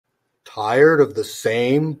Tired of the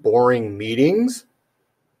same boring meetings?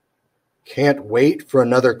 Can't wait for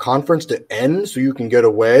another conference to end so you can get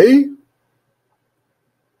away?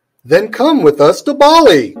 Then come with us to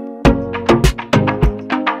Bali!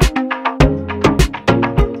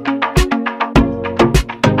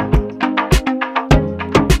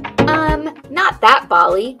 Not that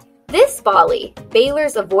Bali. This Bali,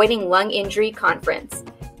 Baylor's Avoiding Lung Injury Conference.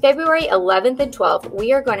 February 11th and 12th,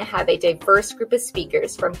 we are going to have a diverse group of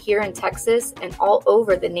speakers from here in Texas and all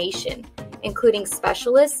over the nation, including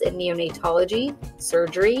specialists in neonatology,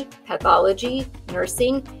 surgery, pathology,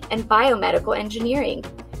 nursing, and biomedical engineering.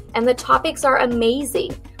 And the topics are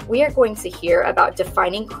amazing. We are going to hear about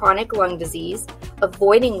defining chronic lung disease,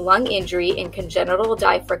 avoiding lung injury in congenital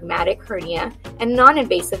diaphragmatic hernia, and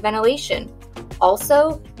non-invasive ventilation.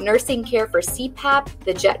 Also, nursing care for CPAP,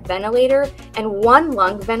 the jet ventilator, and one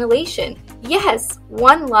lung ventilation. Yes,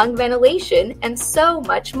 one lung ventilation, and so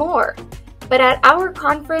much more. But at our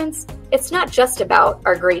conference, it's not just about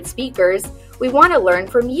our great speakers. We want to learn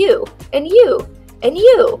from you, and you, and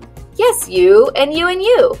you. Yes, you, and you, and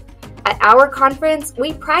you. At our conference,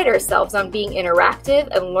 we pride ourselves on being interactive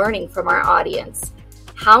and learning from our audience.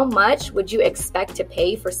 How much would you expect to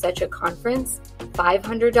pay for such a conference?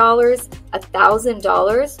 $500?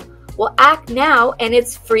 $1,000? Well, act now and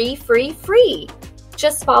it's free, free, free.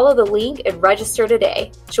 Just follow the link and register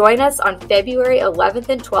today. Join us on February 11th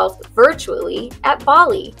and 12th virtually at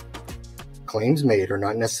Bali. Claims made are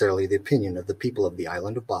not necessarily the opinion of the people of the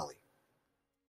island of Bali.